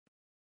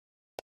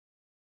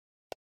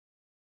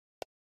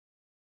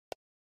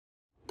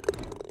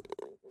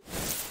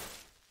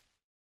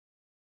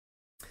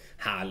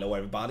Hello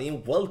everybody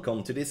and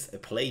welcome to this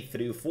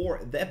playthrough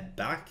for the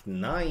back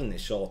 9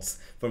 shots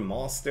for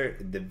Master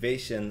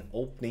Division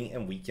Opening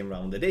and Weekend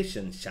Round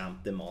Edition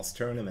Champ de Mas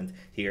Tournament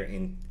here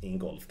in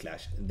Golf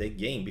Clash the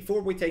game. Before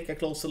we take a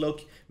closer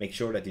look, make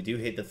sure that you do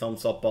hit the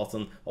thumbs up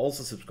button,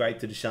 also subscribe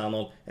to the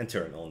channel and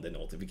turn on the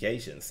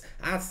notifications.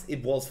 As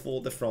it was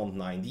for the front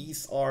 9,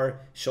 these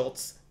are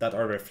shots that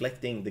are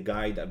reflecting the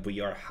guide that we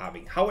are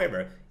having.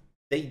 However,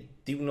 they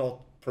do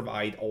not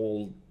provide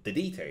all the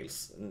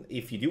details.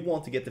 If you do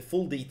want to get the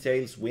full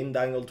details, wind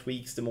angle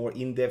tweaks, the more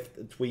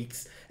in-depth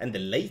tweaks, and the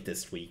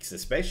latest tweaks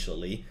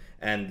especially,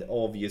 and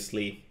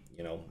obviously,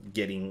 you know,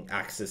 getting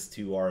access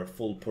to our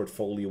full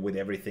portfolio with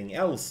everything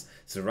else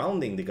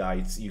surrounding the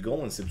guides, you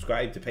go and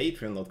subscribe to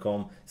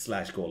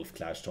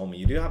patreon.com/golfclashtommy.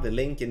 You do have the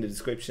link in the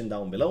description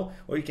down below,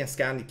 or you can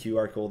scan the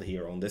QR code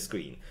here on the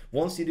screen.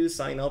 Once you do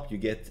sign up, you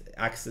get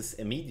access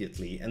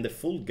immediately, and the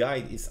full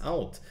guide is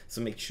out,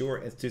 so make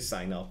sure to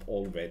sign up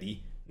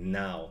already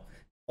now.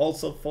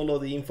 Also follow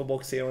the info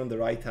box here on the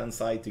right hand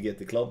side to get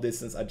the club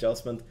distance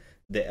adjustment,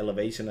 the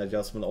elevation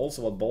adjustment,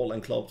 also what ball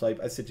and club type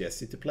I suggest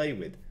you to play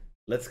with.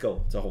 Let's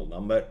go to hole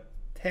number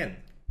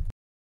 10.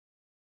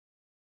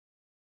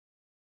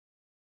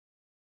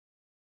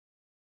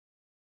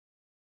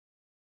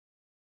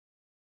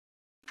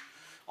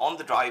 On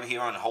the drive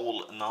here on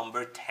hole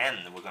number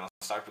 10, we're going to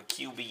start with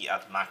QB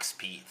at max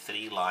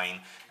P3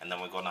 line, and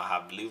then we're going to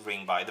have blue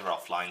ring by the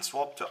rough line,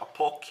 swap to a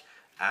puck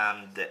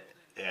and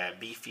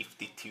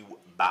B52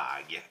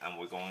 bag, and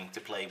we're going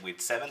to play with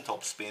 7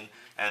 topspin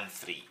and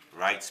 3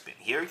 right spin.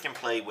 Here you can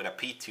play with a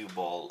P2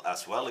 ball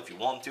as well if you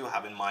want to.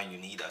 Have in mind you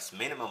need as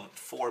minimum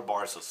 4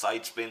 bars of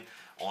side spin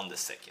on the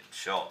second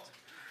shot.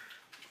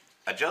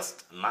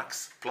 Adjust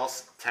max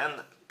plus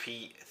 10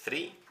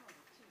 P3,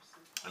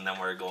 and then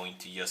we're going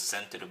to just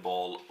center the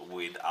ball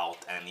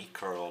without any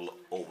curl,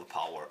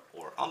 overpower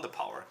or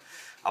underpower.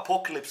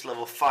 Apocalypse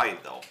level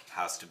 5 though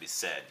has to be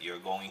said. You're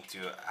going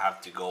to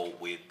have to go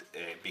with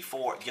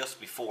just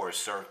before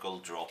circle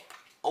drop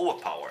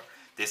overpower.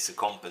 This to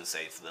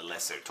compensate for the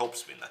lesser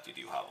topspin that you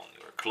do have on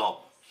your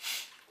club.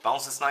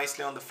 Bounces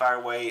nicely on the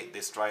fairway.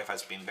 This drive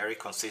has been very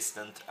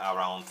consistent,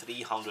 around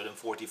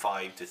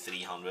 345 to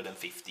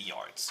 350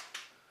 yards.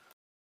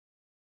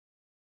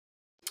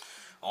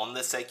 On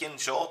the second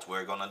shot,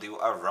 we're gonna do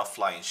a rough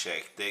line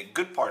check. The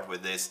good part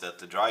with this is that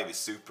the drive is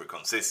super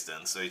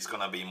consistent, so it's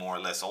gonna be more or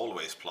less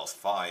always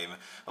 +5.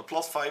 A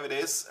 +5 it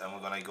is, and we're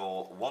gonna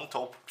go 1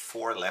 top,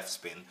 4 left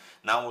spin.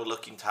 Now we're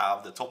looking to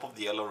have the top of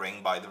the yellow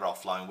ring by the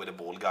rough line with a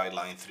ball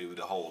guideline through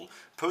the hole.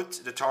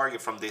 Put the target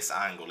from this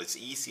angle. It's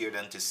easier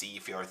than to see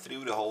if you are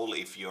through the hole,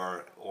 if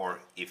you're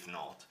or if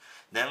not.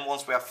 Then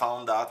once we have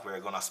found that,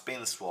 we're gonna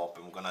spin swap,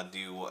 and we're gonna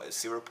do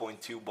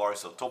 0.2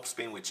 bars of top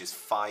spin, which is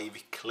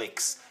 5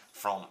 clicks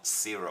from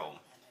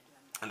 0.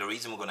 And the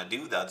reason we're going to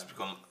do that is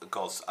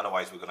because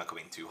otherwise we're going to come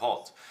in too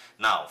hot.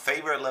 Now,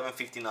 favor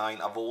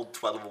 1159, avoid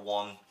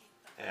 1201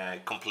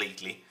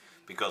 completely,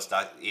 because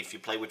that if you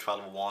play with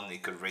 1201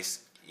 it could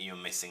risk you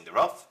missing the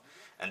rough.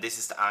 And this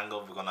is the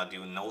angle. We're going to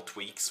do no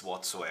tweaks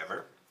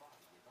whatsoever,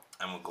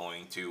 and we're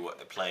going to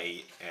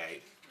play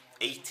a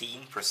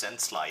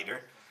 18%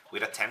 slider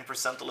with a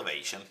 10%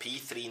 elevation,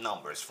 P3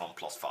 numbers from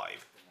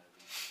 +5.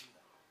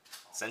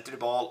 Center the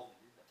ball,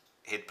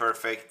 hit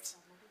perfect.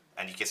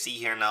 And you can see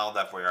here now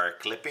that we are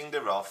clipping the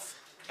rough.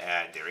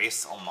 There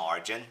is on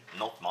margin,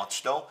 not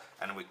much though,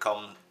 and we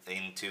come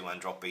into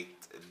and drop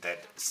it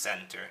dead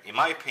center. In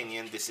my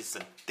opinion, this is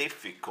a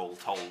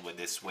difficult hole with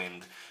this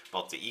wind,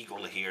 but the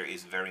eagle here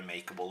is very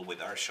makeable with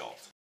our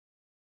shot.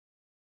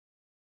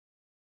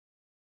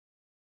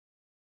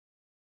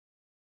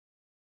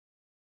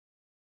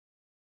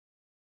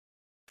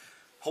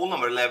 Hole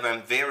number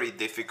 11, very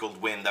difficult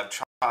wind. I've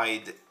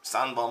tried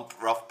sand bump,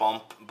 rough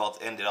bump, but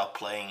ended up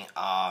playing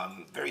a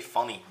very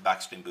funny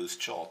backspin boost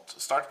shot.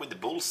 Start with the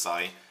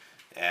bullseye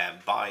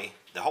by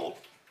the hole.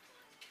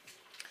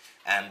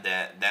 And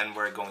then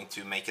we're going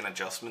to make an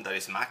adjustment that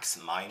is max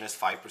minus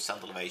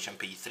 5% elevation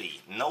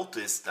P3.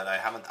 Notice that I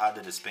haven't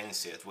added the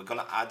spins yet. We're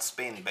going to add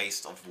spin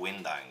based off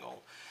wind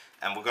angle.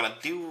 And we're going to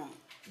do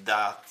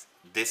that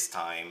this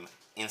time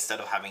instead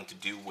of having to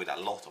do with a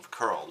lot of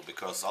curl,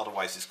 because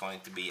otherwise it's going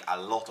to be a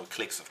lot of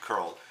clicks of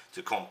curl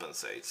to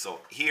compensate.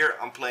 So here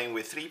I'm playing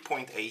with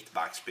 3.8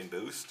 backspin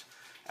boost,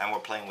 and we're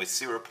playing with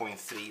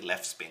 0.3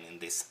 left spin in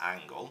this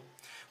angle.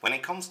 When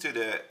it comes to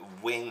the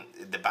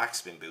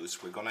backspin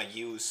boost, we're gonna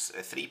use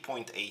a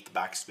 3.8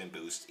 backspin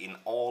boost in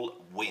all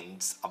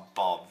winds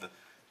above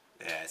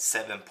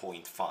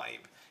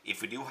 7.5.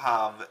 If we do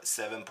have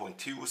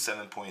 7.2,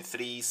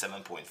 7.3,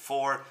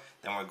 7.4,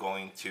 then we're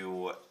going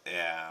to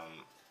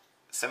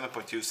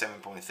 7.2,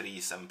 7.3,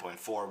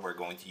 7.4, we're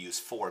going to use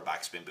 4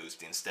 backspin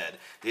boost instead.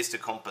 This to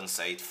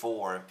compensate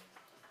for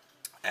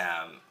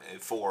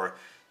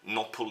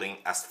not pulling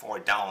as far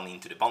down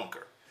into the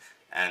bunker.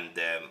 And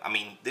I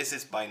mean, this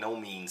is by no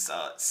means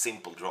a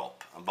simple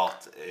drop,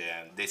 but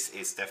this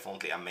is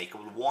definitely a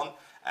makeable one,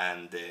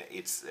 and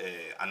it's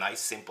a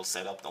nice simple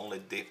setup. The only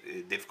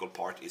difficult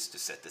part is to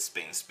set the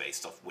spins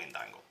based off wind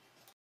angle.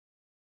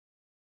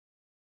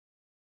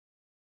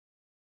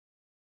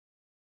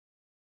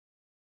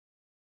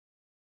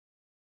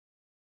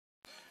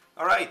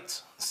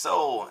 Alright,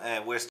 so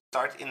we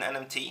start in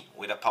NMT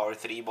with a power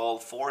 3 ball,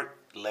 4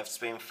 left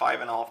spin,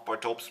 5.5 bar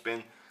top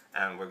spin,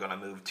 and we're gonna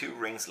move 2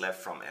 rings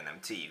left from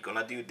NMT. We're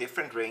gonna do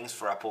different rings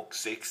for APOC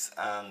 6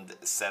 and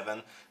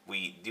 7.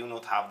 We do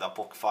not have the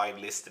APOC 5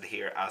 listed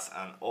here as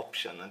an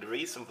option, and the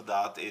reason for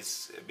that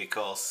is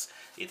because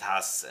it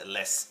has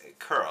less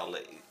curl.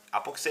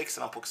 APOC 6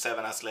 and APOC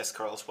 7 has less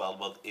curl as well,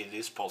 but it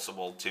is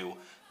possible to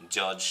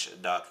judge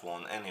that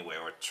one anyway,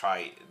 or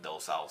try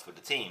those out for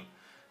the team.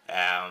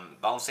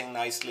 Bouncing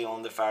nicely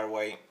on the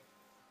fairway,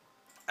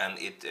 and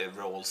it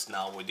rolls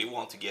now. We do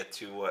want to get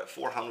to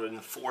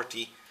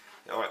 440,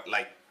 or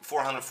like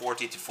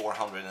 440 to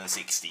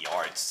 460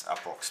 yards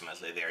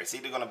approximately there. It's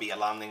either going to be a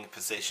landing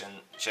position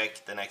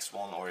check, the next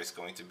one, or it's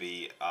going to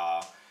be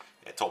a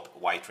top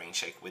white ring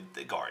check with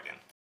the Guardian.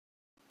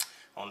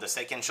 On the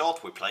second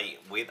shot, we play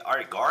with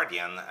our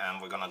Guardian,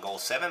 and we're gonna go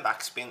 7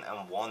 backspin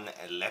and 1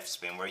 left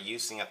spin. We're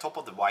using a top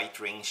of the white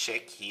ring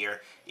check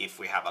here if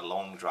we have a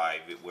long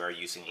drive. We're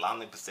using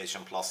landing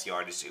position plus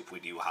yardage if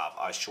we do have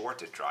a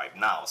shorter drive.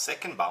 Now,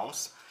 second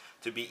bounce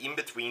to be in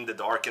between the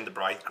dark and the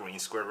bright green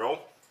square row,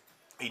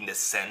 in the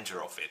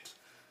center of it.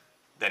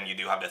 Then you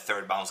do have the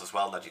third bounce as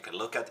well that you can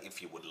look at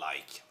if you would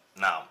like.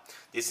 Now,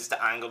 this is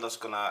the angle that's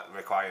gonna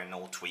require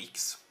no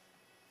tweaks.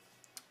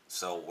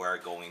 So we're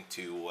going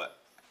to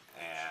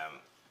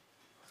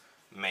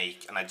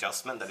make an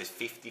adjustment that is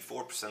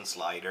 54%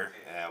 slider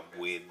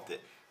with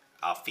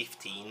a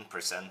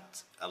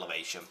 15%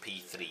 elevation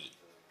P3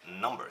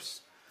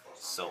 numbers.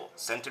 So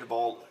center the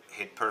ball,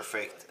 hit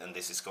perfect, and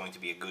this is going to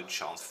be a good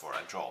chance for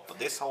a drop. But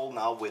this hole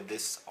now, with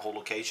this hole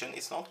location,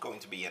 it's not going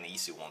to be an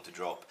easy one to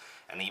drop.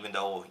 And even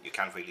though you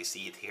can't really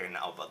see it here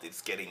now, but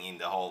it's getting in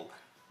the hole,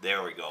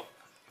 there we go,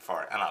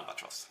 for an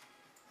albatross.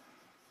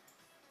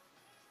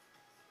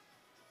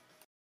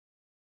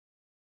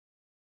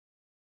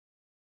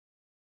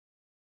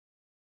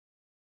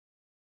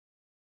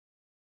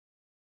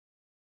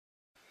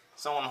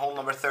 So on hole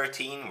number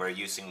 13, we're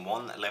using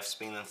 1 left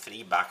spin and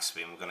 3 back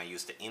spin. We're going to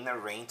use the inner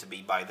ring to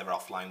be by the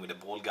rough line with the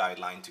ball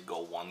guideline to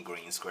go 1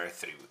 green square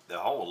through the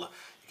hole.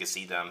 You can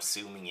see that I'm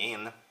zooming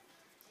in,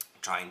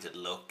 trying to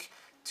look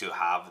to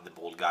have the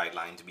ball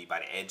guideline to be by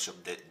the edge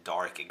of the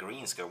dark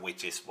green square,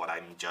 which is what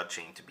I'm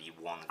judging to be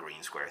 1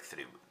 green square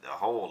through the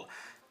hole.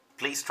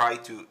 Please try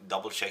to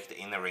double check the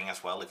inner ring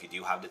as well if you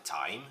do have the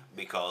time,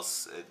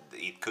 because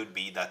it could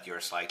be that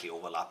you're slightly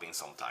overlapping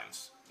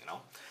sometimes, you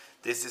know.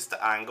 This is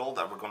the angle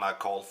that we're gonna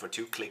call for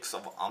 2 clicks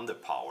of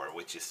underpower,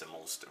 which is the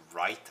most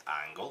right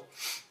angle.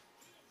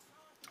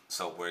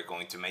 So we're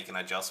going to make an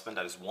adjustment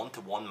that is 1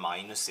 to 1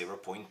 minus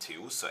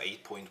 0.2, so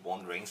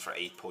 8.1 rings for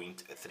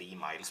 8.3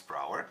 miles per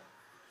hour.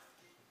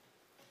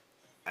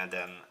 And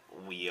then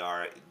we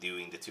are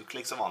doing the 2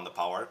 clicks of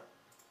underpower,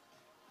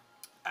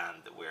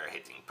 and we're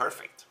hitting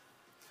perfect.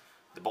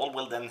 The ball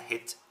will then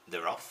hit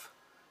the rough,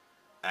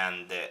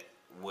 and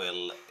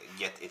will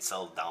get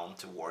itself down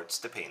towards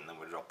the pin, and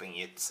we're dropping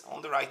it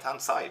on the right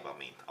hand side. I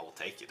mean, I will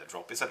take it. A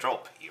drop is a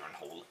drop here on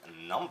hole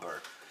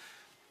number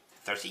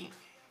 13.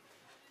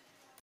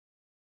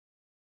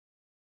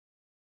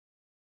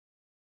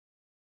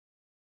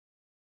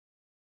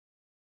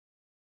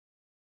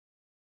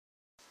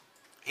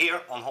 Here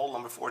on hole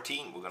number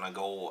 14, we're gonna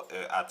go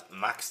at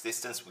max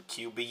distance with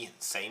QB,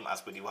 same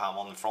as we do have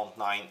on the front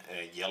 9,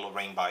 yellow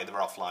ring by the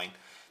rough line,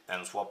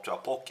 then swap to a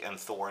pock and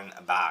thorn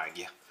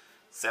bag.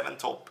 7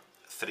 top,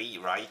 3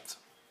 right,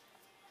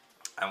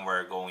 and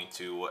we're going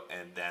to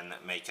then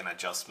make an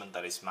adjustment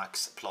that is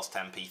max plus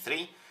 10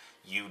 P3.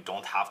 You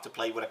don't have to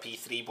play with a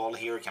P3 ball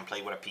here. You can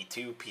play with a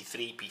P2,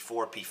 P3,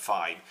 P4,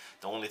 P5.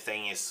 The only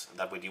thing is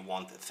that we do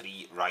want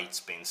 3 right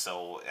spins.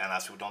 So, and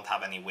as we don't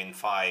have any win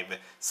 5,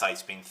 side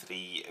spin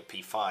 3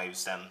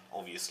 P5s, then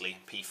obviously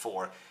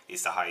P4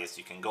 is the highest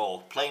you can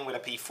go. Playing with a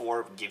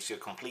P4 gives you a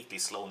completely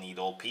slow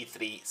needle.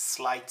 P3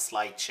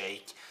 slight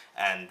shake,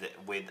 and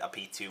with a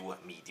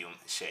P2 medium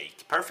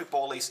shake. Perfect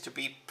ball is to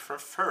be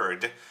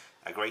preferred.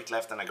 A great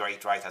left and a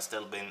great right has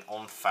still been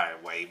on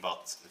fairway,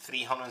 but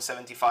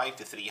 375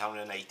 to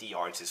 380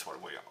 yards is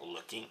what we're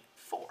looking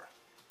for.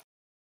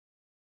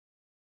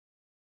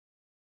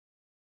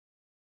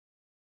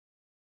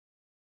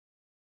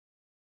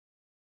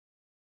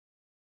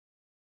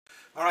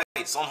 Alright,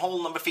 so on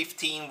hole number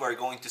 15 we're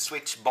going to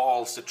switch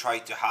balls to try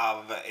to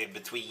have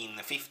between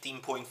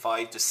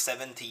 15.5 to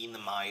 17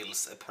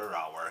 miles per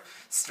hour.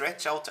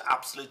 Stretch out to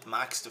absolute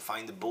max to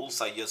find the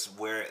bullseye just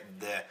where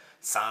the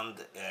sand,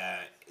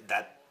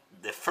 that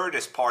the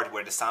furthest part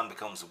where the sand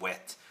becomes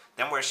wet.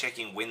 Then we're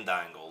checking wind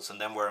angles,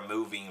 and then we're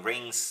moving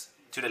rings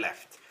to the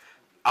left.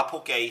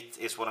 APOC 8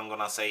 is what I'm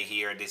gonna say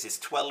here. This is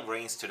 12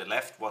 rings to the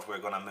left, what we're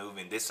gonna move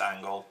in this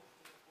angle.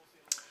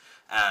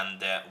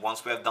 And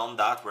once we have done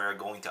that, we're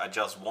going to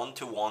adjust 1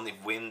 to 1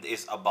 if wind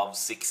is above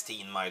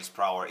 16 miles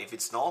per hour. If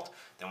it's not,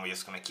 then we're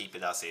just going to keep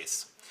it as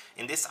is.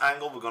 In this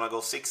angle, we're going to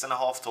go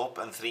 6.5 top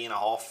and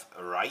 3.5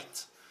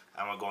 right.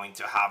 And we're going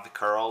to have the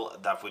curl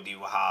that we do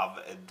have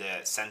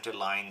the center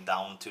line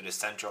down to the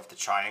center of the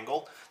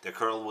triangle. The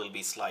curl will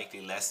be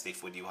slightly less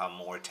if we do have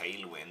more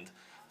tailwind.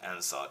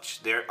 and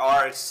such. There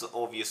are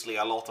obviously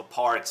a lot of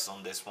parts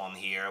on this one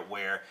here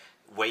where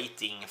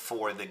waiting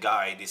for the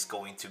guide is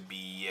going to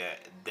be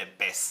the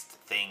best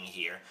thing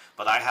here,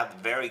 but I had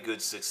very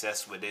good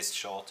success with this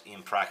shot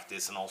in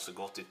practice and also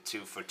got it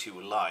 2 for 2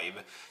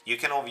 live. You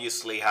can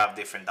obviously have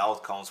different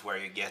outcomes where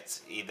you get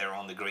either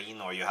on the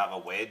green or you have a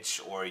wedge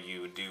or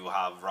you do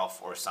have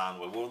rough or sand.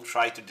 We will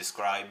try to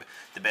describe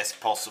the best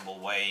possible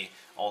way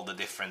all the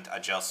different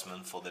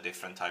adjustments for the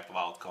different type of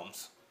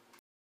outcomes.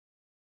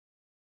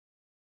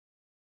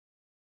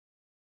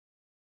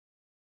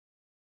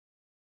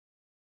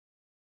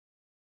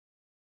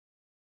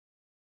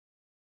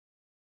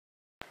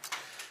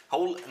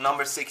 Hole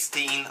number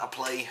 16, a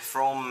play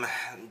from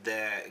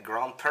the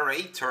Grand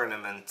Parade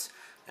tournament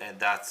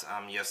that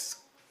I'm just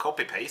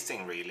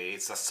copy-pasting really.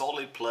 It's a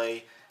solid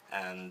play,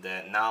 and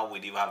now we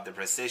do have the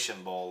precision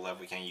ball that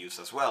we can use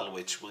as well,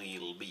 which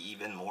will be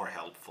even more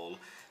helpful.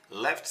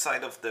 Left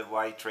side of the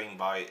white ring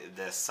by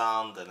the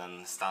sand, and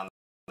then standard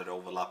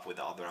overlap with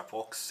the other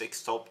epoch.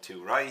 6 top,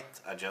 2 right,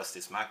 adjust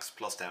is max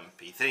plus 10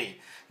 P3.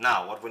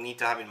 Now what we need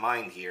to have in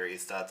mind here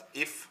is that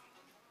if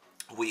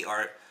we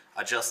are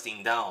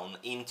adjusting down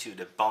into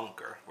the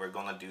bunker, we're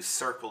gonna do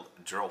circle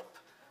drop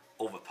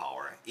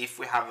overpower. If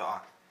we have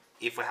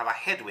a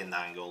headwind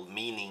angle,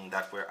 meaning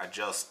that we're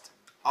adjust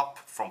up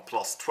from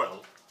plus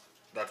 12,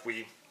 that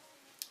we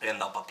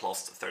end up at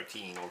plus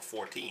 13 or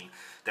 14,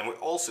 then we're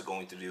also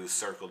going to do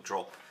circle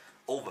drop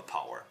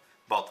overpower.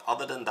 But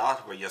other than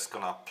that, we're just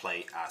gonna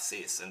play as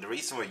is. And the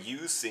reason we're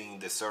using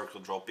the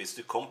circle drop is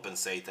to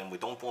compensate, and we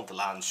don't want to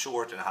land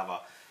short and have a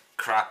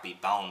crappy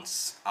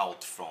bounce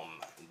out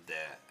from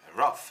the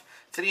rough.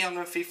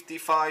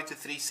 355 to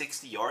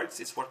 360 yards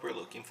is what we're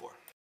looking for.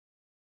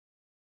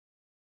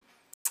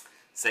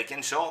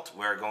 Second shot,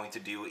 we're going to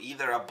do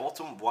either a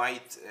bottom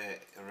white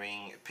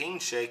ring pin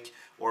check,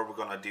 or we're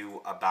gonna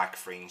do a back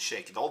fringe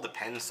check. It all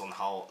depends on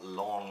how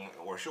long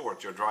or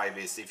short your drive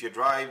is. If your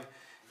drive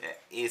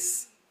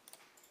is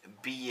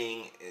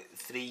being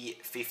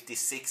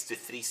 356 to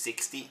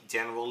 360,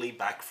 generally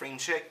back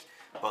fringe check,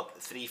 but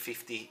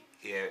 350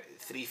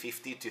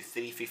 to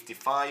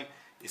 355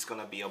 is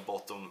gonna be a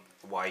bottom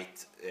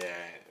white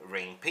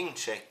ring pin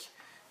check.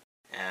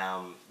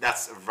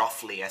 That's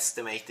roughly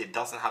estimated. It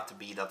doesn't have to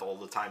be that all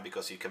the time,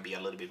 because you can be a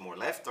little bit more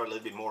left or a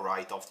little bit more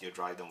right after your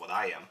drive than what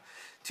I am.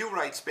 2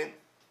 right spin,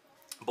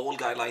 ball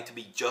guideline to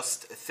be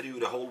just through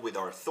the hole with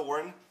our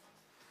thorn,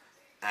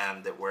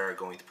 and we're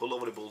going to pull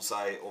over the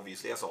bullseye,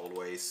 obviously, as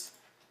always.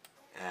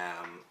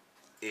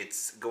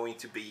 It's going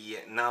to be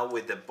now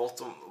with the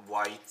bottom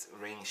white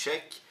ring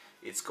check.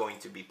 It's going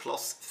to be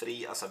plus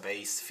 3 as a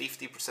base,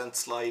 50%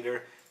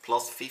 slider,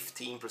 plus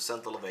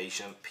 15%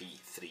 elevation,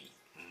 P3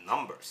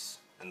 numbers.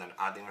 And then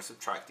adding or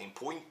subtracting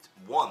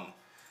 0.1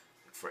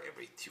 for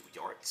every 2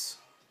 yards.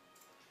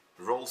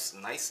 Rolls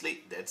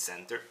nicely dead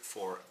center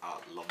for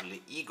a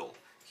lovely eagle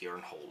here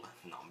on hole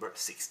number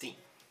 16.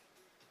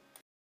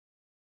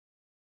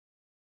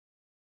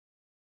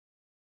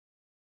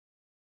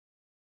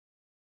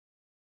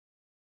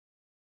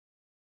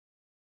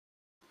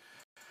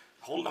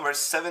 Hole number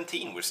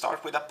 17, we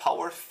start with a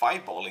power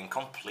 5 ball in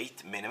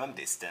complete minimum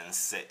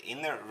distance,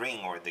 inner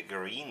ring or the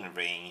green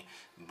ring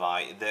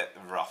by the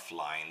rough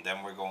line.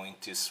 Then we're going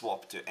to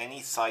swap to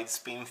any side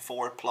spin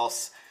 4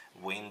 plus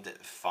wind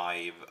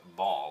 5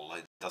 ball.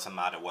 It doesn't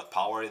matter what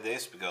power it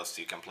is, because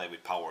you can play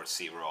with power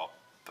 0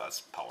 as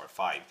power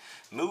 5.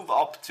 Move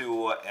up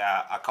to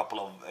a couple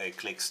of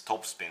clicks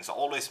top spin. So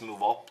always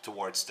move up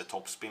towards the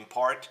top spin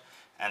part,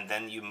 and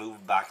then you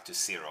move back to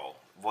 0.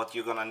 What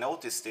you're gonna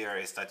notice there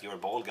is that your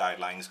ball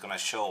guideline is gonna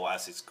show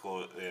as it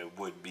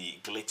would be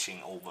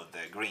glitching over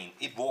the green.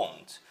 It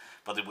won't,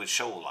 but it will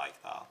show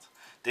like that.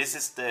 This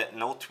is the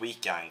no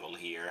tweak angle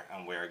here,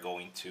 and we're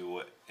going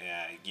to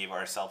give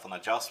ourselves an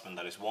adjustment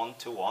that is 1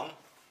 to 1.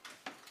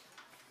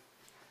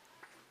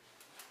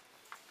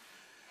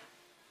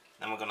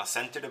 Then we're gonna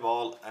center the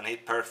ball and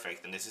hit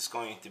perfect, and this is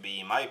going to be,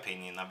 in my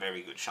opinion, a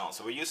very good chance.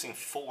 So we're using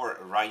 4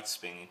 right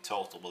spin in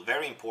total, but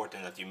very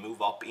important that you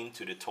move up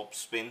into the top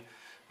spin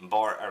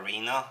bar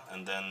arena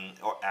and then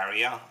or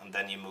area, and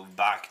then you move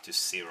back to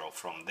 0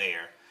 from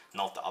there,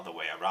 not the other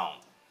way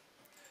around.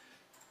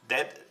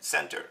 Dead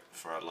center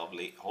for a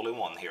lovely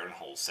hole-in-one here in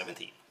hole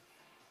 17.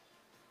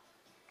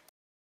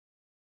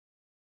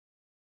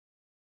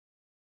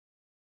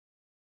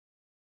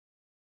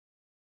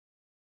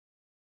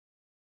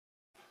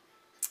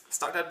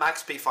 Start at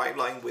max P5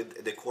 line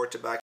with the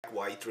quarterback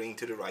white ring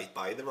to the right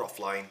by the rough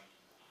line.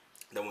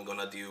 Then we're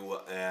gonna do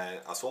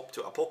a swap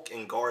to Epoch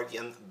and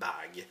Guardian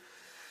bag.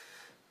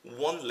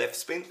 1 left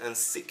spin and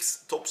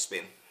 6 top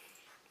spin.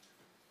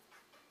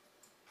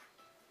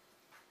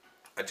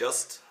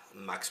 Adjust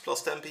max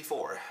plus 10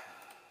 P4.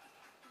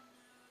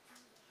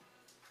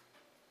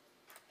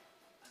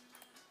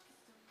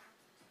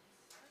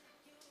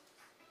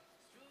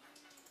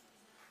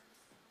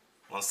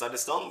 Once that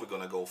is done, we're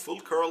gonna go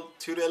full curl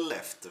to the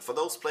left. For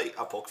those play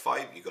Epoch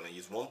 5, you're gonna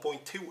use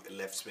 1.2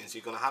 left spins.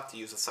 You're gonna have to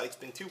use a side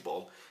spin 2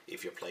 ball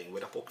if you're playing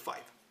with Epoch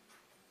 5.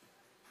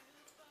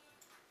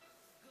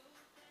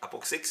 A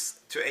box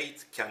 6 to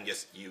 8 can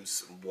just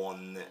use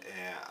one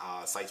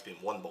side spin,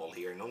 one ball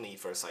here. No need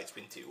for a side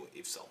spin 2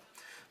 if so.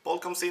 Ball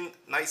comes in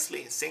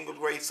nicely. Single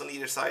grates on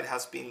either side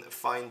has been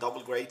fine.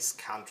 Double grates,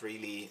 can't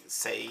really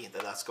say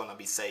that that's gonna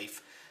be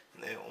safe.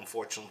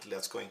 Unfortunately,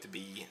 that's going to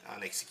be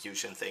an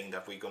execution thing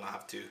that we're gonna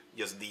have to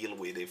just deal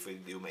with if we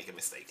do make a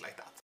mistake like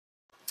that.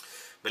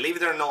 Believe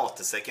it or not,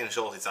 the second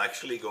shot is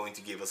actually going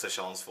to give us a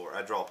chance for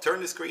a drop.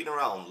 Turn the screen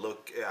around,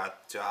 look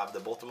at to have the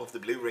bottom of the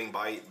blue ring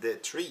by the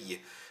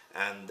tree,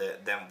 and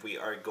then we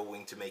are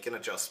going to make an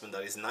adjustment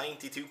that is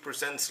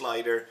 92%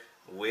 slider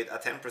with a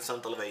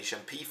 10% elevation,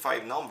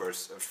 P5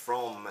 numbers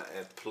from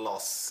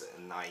plus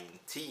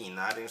 19,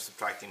 adding and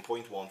subtracting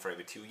 0.1 for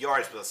every 2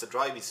 yards. But as the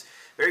drive is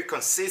very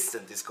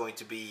consistent, it's going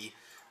to be,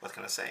 what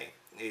can I say,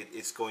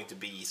 it's going to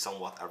be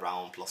somewhat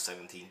around plus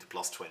 17 to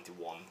plus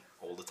 21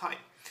 all the time.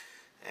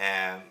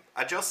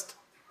 Adjust,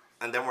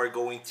 and then we're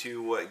going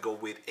to go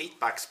with 8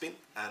 backspin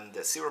and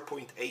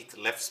 0.8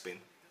 left spin.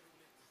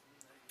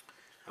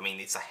 I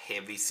mean, it's a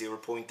heavy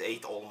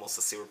 0.8, almost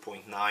a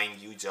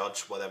 0.9, you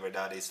judge, whatever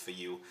that is for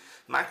you.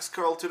 Max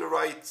curl to the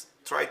right,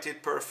 try to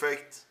hit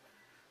perfect.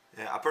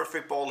 A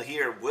perfect ball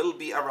here will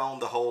be around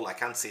the hole. I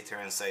can't sit here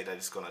and say that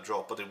it's going to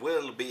drop, but it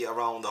will be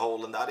around the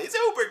hole, and that is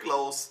super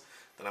close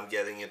that I'm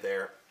getting it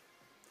there.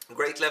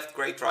 Great left,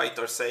 great right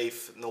are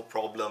safe, no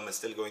problem. It's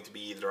still going to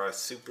be either a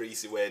super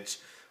easy wedge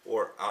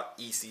or an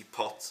easy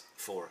putt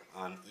for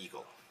an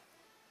eagle.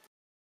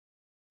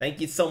 Thank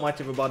you so much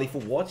everybody for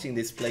watching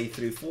this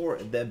playthrough for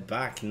the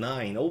back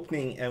 9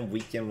 opening and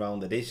weekend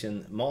round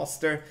edition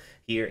master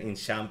here in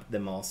Champ de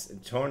Mas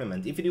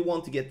tournament. If you do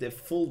want to get the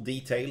full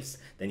details,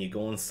 then you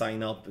go and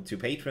sign up to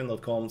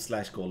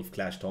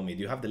patreon.com/golfclashtommy.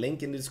 You have the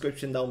link in the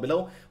description down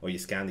below, or you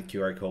scan the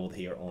QR code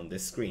here on the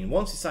screen.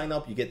 Once you sign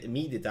up, you get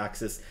immediate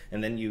access,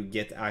 and then you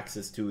get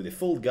access to the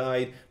full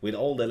guide with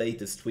all the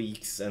latest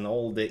tweaks and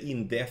all the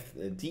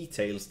in-depth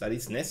details that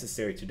is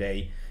necessary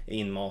today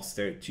in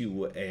Master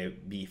to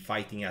be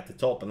fighting at the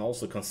top and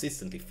also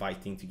consistently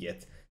fighting to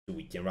get the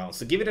weekend round.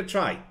 So give it a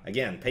try.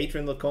 Again,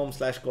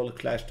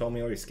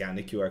 patreon.com/golfclashtommy, or you scan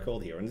the QR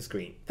code here on the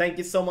screen. Thank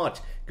you so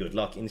much. Good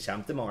luck in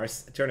Champ de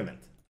Mars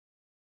tournament.